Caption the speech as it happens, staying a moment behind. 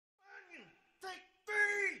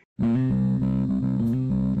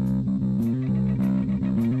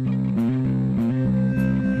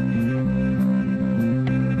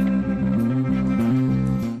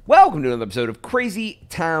Welcome to another episode of Crazy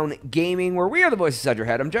Town Gaming, where we are the voices inside your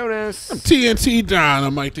head. I'm Jonas. I'm TNT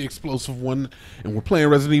Dinomight, the explosive one, and we're playing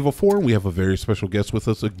Resident Evil 4, and we have a very special guest with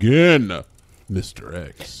us again, Mr.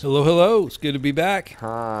 X. Hello, hello. It's good to be back.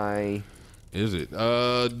 Hi. Is it?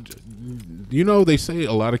 You know, they say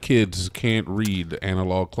a lot of kids can't read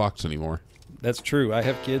analog clocks anymore. That's true. I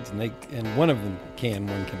have kids, and one of them can,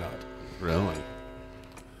 one cannot. Really?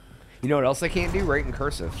 You know what else I can't do? Write in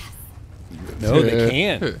cursive. No, they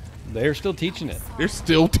can. They're still teaching it. They're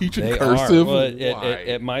still teaching They cursive? are. Well, Why?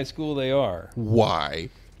 at my school, they are. Why?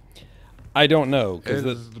 I don't know. This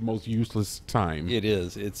is the most useless time. It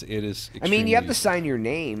is. It is. I mean, you have to extremely- sign your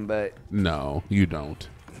name, but No, you don't.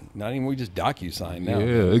 Not even. We just DocuSign now.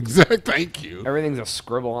 Yeah, exactly. Thank you. everything's a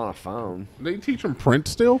scribble on a phone. They teach them print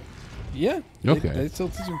still? Yeah. Okay. They still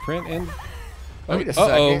teach them print and. Wait a uh-oh.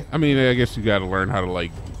 second. I mean, I guess you got to learn how to,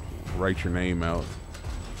 like, write your name out.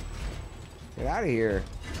 Get out of here.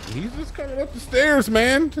 He's just coming up the stairs,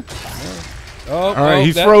 man. Oh, All right,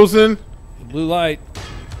 he's that frozen. Blue light.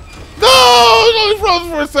 No, he's only frozen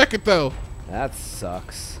for a second, though. That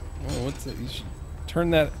sucks. Oh, what's it? You should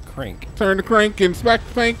turn that crank. Turn the crank and smack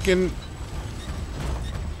the pink and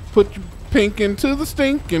put your pink into the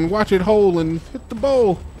stink and watch it hole and hit the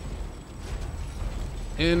bowl.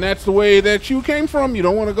 And that's the way that you came from. You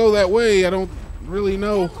don't want to go that way. I don't really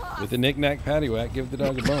know. With the knick-knack paddywhack, give the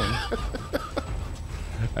dog a bone.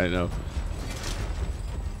 I know.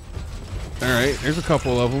 All right, there's a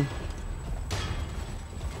couple of them.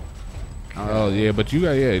 Oh yeah, but you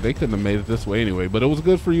got they couldn't have made it this way anyway. But it was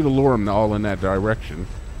good for you to lure them all in that direction.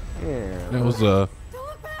 Yeah. That was that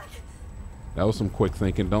was some quick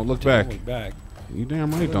thinking. Don't look Don't back. look back. You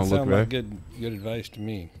damn right. Doesn't Don't look sound back. like good advice to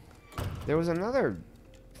me. There was another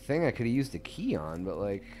thing I could have used a key on, but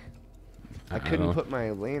like I couldn't don't- put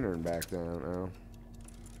my lantern back down. Oh.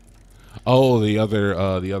 Oh, the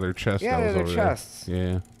other chest. Yeah, that was the other over there. chests.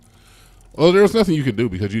 Yeah. Well, there was nothing you could do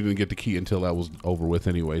because you didn't get the key until that was over with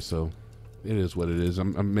anyway. So, it is what it is.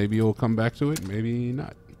 Maybe you'll come back to it. Maybe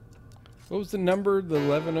not. What was the number? The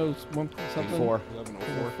 1101 something? 4.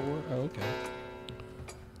 1104. Oh, okay.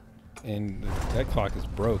 And that clock is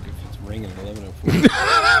broke if it's ringing at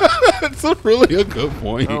 1104. That's really a good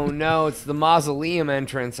point. Oh no, it's the mausoleum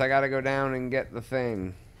entrance. I gotta go down and get the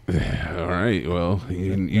thing. All right. Well,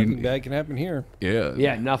 Nothing bad can happen here. yeah.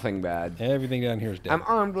 Yeah, nothing bad. Everything down here is dead. I'm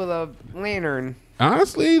armed with a lantern.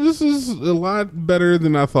 Honestly, this is a lot better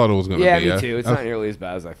than I thought it was going to Yeah, be. me too. It's not nearly as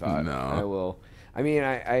bad as I thought. No. I will. I mean,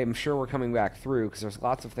 I'm sure we're coming back through because there's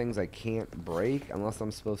lots of things I can't break unless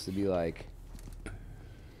I'm supposed to be like.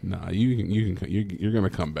 Nah, you're going to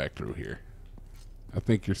come back through here. I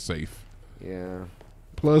think you're safe. Yeah.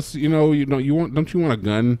 Plus, don't you want a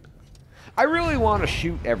gun? I really want to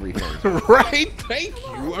shoot everything. Right? Thank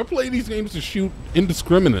you. I play these games to shoot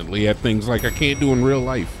indiscriminately at things like I can't do in real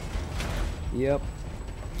life Yep.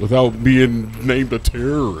 without being named a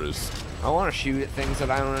terrorist. I want to shoot at things that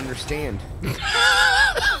I don't understand.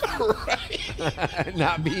 Right.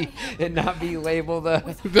 and not be labeled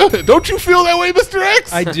a. Don't you feel that way, Mr.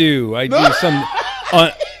 X? I do. I do some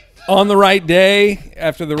on the right day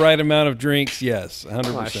after the right amount of drinks. Yes, 100%.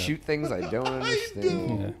 I want to shoot things I don't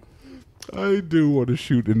understand. Yeah. I do want to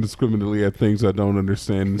shoot indiscriminately at things I don't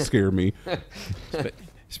understand and scare me.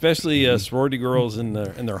 Especially sorority girls in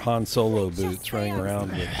their Han Solo boots running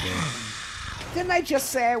around with. Didn't I just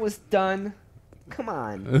say I was done? Come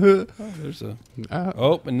on. There's a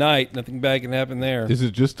a night. Nothing bad can happen there. Is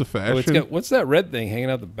it just the fashion? Oh, it's got, what's that red thing hanging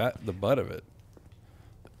out the butt of it?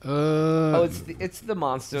 Oh, it's the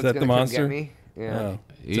monster. Is that's that the gonna come monster? Get me. Yeah. Oh.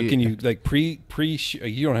 So can you like pre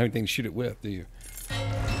you don't have anything to shoot it with, do you?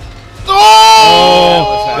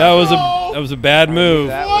 Oh! That was a bad move.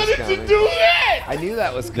 That Why was did you coming. do that? I knew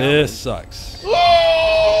that was coming. This sucks.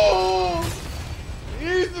 Oh!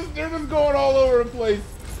 Jesus, they're just going all over the place.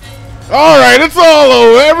 All right, it's all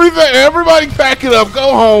over. Everybody pack it up.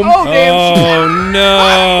 Go home. Oh damn!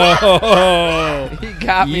 Oh no! He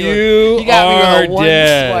got me. You He got me are with a one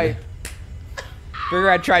dead. swipe. Figure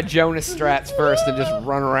I'd try Jonas strats first and just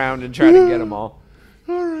run around and try to get them all.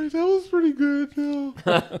 All right, that was pretty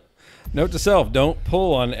good. Note to self: don't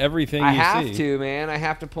pull on everything I you have see. to, man. I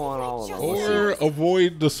have to pull on all of them. Or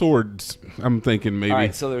avoid the swords. I'm thinking maybe. All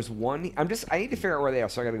right, so there's one. I need to figure out where they are.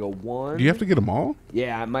 So I got to go one. Do you have to get them all?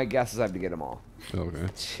 Yeah, my guess is I have to get them all. Okay.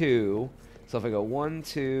 2. So if I go 1,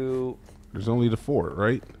 2, There's only the 4,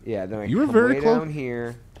 right? yeah, then I You can were come very way close. down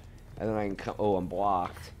here, and then I can come. Oh, I'm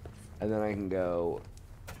blocked. And then I can go.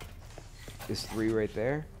 Is 3 right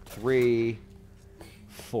there? 3,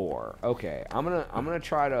 4. Okay, I'm gonna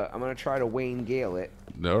try to Wayne Gale it.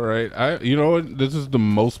 All right. You know what? This is the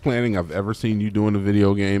most planning I've ever seen you do in a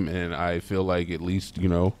video game, and I feel like at least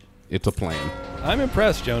it's a plan. I'm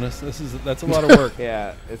impressed, Jonas. That's a lot of work.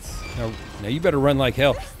 Yeah, it's. Now you better run like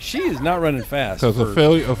hell. She is not running fast. Because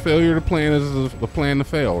a failure to plan is a plan to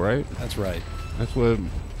fail, right? That's right. That's what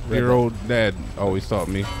your old dad always taught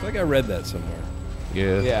me. I think I read that somewhere.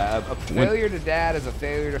 Yeah. Yeah, a failure to dad is a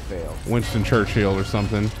failure to fail. Winston Churchill or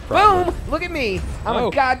something. Boom! Look at me. I'm a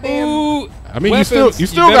goddamn. Ooh, I mean, weapons. you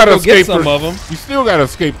still better gotta go escape get some of them. You still gotta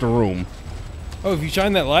escape the room. Oh, if you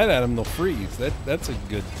shine that light at them, they'll freeze. That's a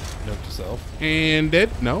good note to self. And dead?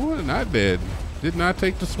 No, not dead. Did not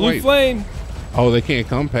take the Blue swipe. flame. Oh, they can't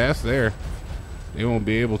come past there. They won't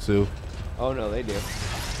be able to. Oh no, they do.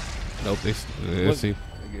 Nope. Let's see.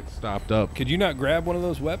 They get stopped up. Could you not grab one of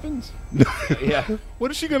those weapons? Yeah. What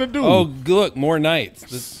is she gonna do? Oh, look, more knights.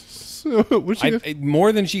 What's she gonna...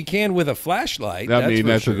 More than she can with a flashlight. That's for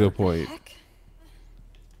a sure. good point.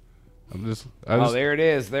 Oh, there it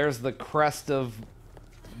is. There's the crest of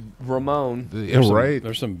Ramon. Right.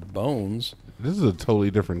 There's some bones. This is a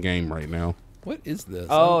totally different game right now. What is this?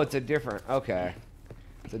 Oh, it's a different. Okay.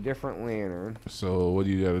 It's a different lantern. So what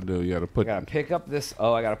do you gotta do? You gotta put. I gotta pick up this.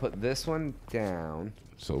 Oh, I gotta put this one down.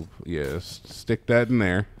 So yes, stick that in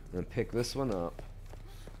there. And pick this one up.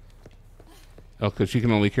 Oh, because she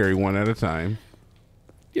can only carry one at a time.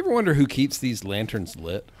 You ever wonder who keeps these lanterns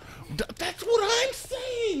lit? That's what I'm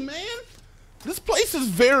saying, man. This place is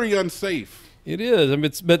very unsafe. It is. I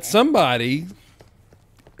mean, but somebody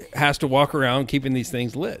has to walk around keeping these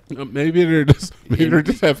things lit. Maybe they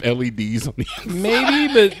just have LEDs on the inside.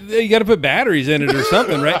 Maybe, but you got to put batteries in it or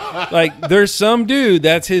something, right? Like, there's some dude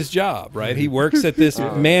that's his job, right? He works at this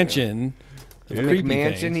mansion. Creepy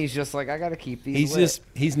Mansion. things. He's just like, I gotta keep these.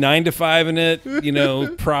 He's 9 to 5 in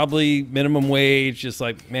it. Probably minimum wage. Just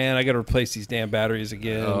like, man, I got to replace these damn batteries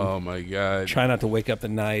again. Oh my god! Try not to wake up the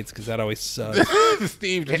nights because that always sucks.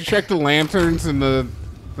 Steve, did you check the lanterns in the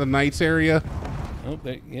nights area? Oh,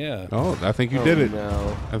 yeah. Oh, I think you did it.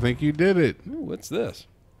 No. I think you did it. Ooh, what's this?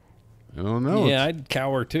 I don't know. Yeah, I'd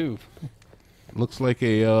cower too. Looks like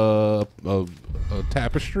a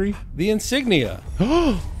tapestry. The insignia.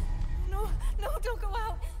 No, don't go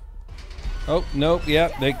out. Oh, nope. Yeah,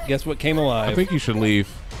 guess what came alive? I think you should leave.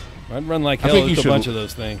 I'd run like I hell think you with a should- bunch of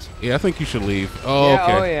those things. Yeah, I think you should leave. Oh, Yeah,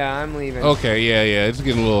 okay. oh yeah, I'm leaving. Okay, yeah. It's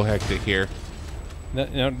getting a little hectic here.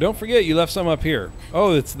 Now, don't forget, you left some up here.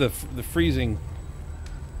 Oh, it's the freezing.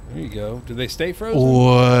 There you go. Do they stay frozen?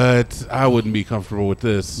 What? I wouldn't be comfortable with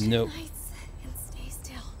this. Nope. Nights and stay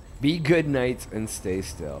still. Be good knights and stay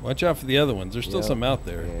still. Watch out for the other ones. There's still Yep. some out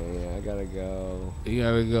there. Yeah, I gotta go. You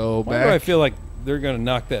gotta go Why back. do I feel like they're going to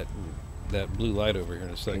knock that blue light over here in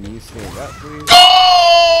a second? Can you stand up, please?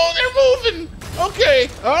 Oh, they're moving. Okay,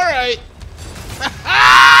 all right.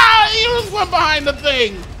 He was one behind the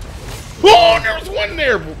thing. Oh, there was one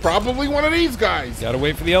there. Probably one of these guys. Got to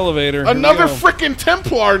wait for the elevator. Here we Another go. freaking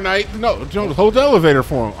Templar knight. No, Jonas, hold the elevator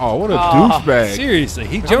for him. Oh, what a douchebag.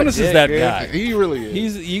 Seriously, Jonas is dick, that dude. guy. He really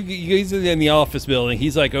is. He's in the office building.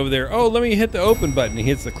 He's like over there. Oh, let me hit the open button. He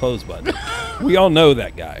hits the close button. We all know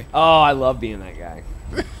that guy. Oh, I love being that guy.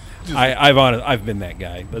 I've been that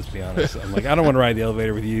guy. Let's be honest. I'm like, I don't want to ride the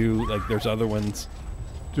elevator with you. Like, there's other ones.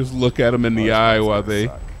 Just look at him in the eye while they.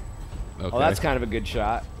 Suck. Okay. Oh, that's kind of a good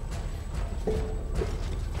shot.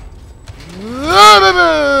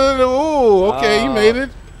 Oh, okay, you made it.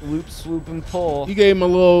 Loop, swoop, and pull. You gave him a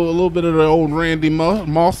little bit of the old Randy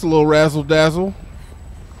Moss, a little razzle dazzle,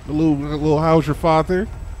 a little how's your father?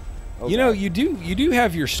 You know, you do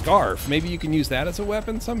have your scarf. Maybe you can use that as a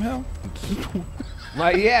weapon somehow.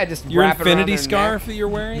 Like, yeah, just Your wrap it around infinity their scarf neck. that you're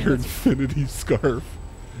wearing. Your infinity scarf.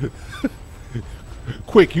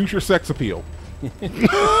 Quick, use your sex appeal.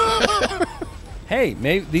 Hey,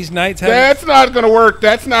 maybe these knights have. That's not gonna work.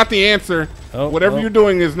 That's not the answer. Oh, Whatever well. you're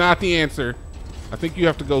doing is not the answer. I think you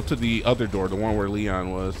have to go to the other door, the one where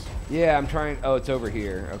Leon was. Yeah, I'm trying. Oh, it's over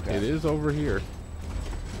here. Okay. It is over here.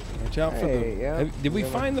 Watch out for Hey, the. yeah. Did we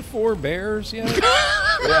find the 4 bears yet?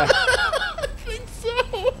 Yeah. I think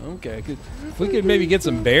so. Okay, if we could maybe get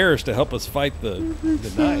some bears to help us fight the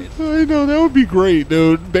knights. I know that would be great,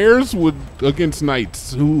 dude. Bears would against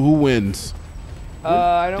knights. Who wins?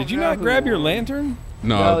 I don't Did you know not who grab your won. lantern?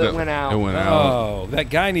 No, it went out. It went out. Oh,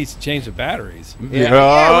 that guy needs to change the batteries.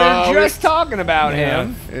 Yeah, we were just talking about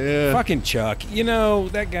him. Yeah. Fucking Chuck. You know,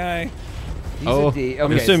 that guy. He's Oh, a D.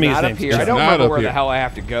 I'm Okay, assuming it's his not up name's here. Chuck. I don't It's not remember up where the here. hell I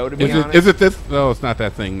have to go, to be honest. Is it this? No, it's not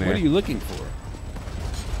that thing there. What are you looking for?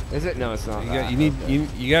 Is it? No, it's not. You that. got, you need Okay.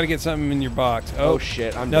 you got to get something in your box. Oh,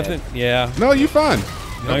 shit, I'm nothing. dead. Yeah. No, you fine.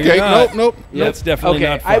 No, Okay, you're not. nope. That's definitely Okay,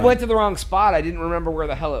 not fun. I went to the wrong spot. I didn't remember where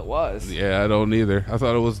the hell it was. Yeah, I don't either. I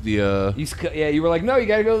thought it was the. You were like, no, you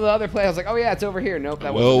got to go to the other place. I was like, oh yeah, it's over here. Nope,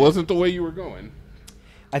 that Well, it wasn't. wasn't the way you were going.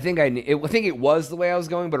 I think I think it was the way I was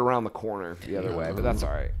going, but around the corner the other way. But that's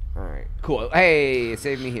all right. All right, cool. Hey, it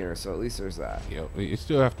saved me here, so at least there's that. Yep. You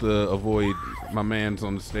still have to avoid my man's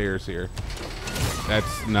on the stairs here.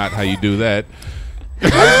 That's not how you do that. I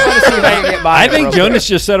just wanted to see if I could get by. I think Jonas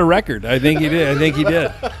just set a record. I think he did.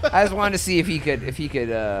 I just wanted to see if he could. If you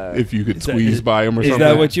could squeeze by him or Is something.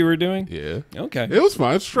 that what you were doing? Yeah. Okay. It was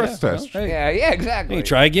fine. It's a stress test. Well, hey, Yeah, exactly. hey,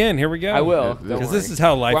 try again. Here we go. I will. Because this is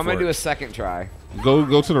how life Well, I'm gonna do a works. second try.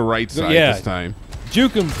 Go to the right side yeah. this time.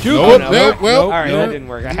 Juke him. Juke Nope, him. nope, well, All right, nope. that didn't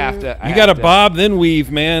work. I have to. You got to bob, then weave,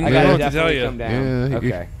 man. I I don't gotta know what to tell definitely you. come down. Yeah,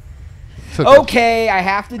 Okay. Took Okay, I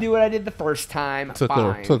have to do what I did the first time.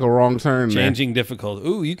 Fine. took a wrong turn there. Changing difficulty.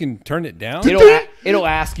 Ooh, you can turn it down. It'll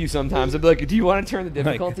ask you sometimes. It'll be like, do you want to turn the Like-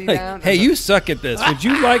 difficulty like, down? hey, you suck at this. Would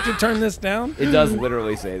you like to turn this down? It does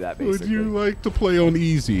literally say that, Would basically. you like to play on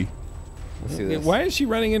easy? Let's do this. Why is she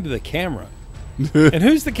running into the camera? And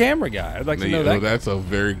who's the camera guy? I'd like to know that. That's a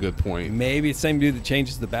very good point. Maybe it's the same dude that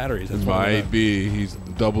changes the batteries. That's why we're Might not- be. He's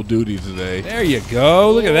double duty today. There you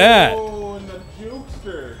go. Look at that. Oh, and the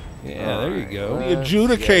jukester. Yeah, there you go. The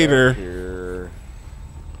adjudicator. Here.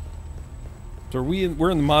 So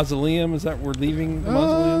we're in the mausoleum. Is that we're leaving the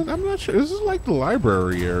mausoleum? I'm not sure. This is like the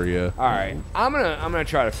library area. All right, I'm gonna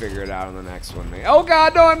try to figure it out on the next one, man. Oh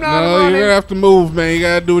God, no, I'm not. I'm No, running. you're gonna have to move, man. You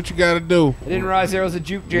gotta do what you gotta do. I didn't realize there was a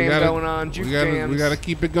juke jam going on. Juke jams. We gotta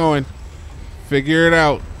keep it going. Figure it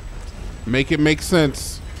out. Make it make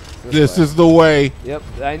sense. This way. is the way. Yep,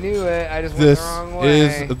 I knew it. I just went This the wrong way.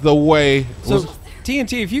 is the way. So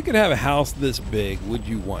TNT, if you could have a house this big, would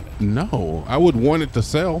you want it? No, I would want it to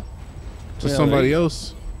sell to Yeah, somebody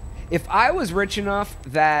else. If I was rich enough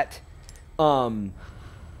that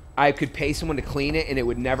I could pay someone to clean it and it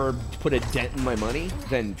would never put a dent in my money,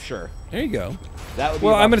 then sure. There you go. That would be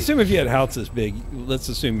Well, I'm about gonna assume if you had a house this big, let's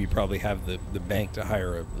assume you probably have the bank to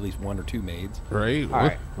hire at least 1 or 2 maids. Right? All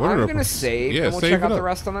right, What are I'm the- going to save, Yeah, and we'll save check it out the up.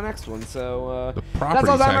 rest on the next one. So The that's property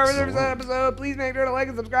all time taxes for this are up. episode. Please make sure to like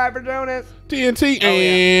and subscribe for Jonas. TNT Oh, yeah.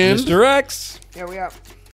 and Mr. X. Yeah, we out.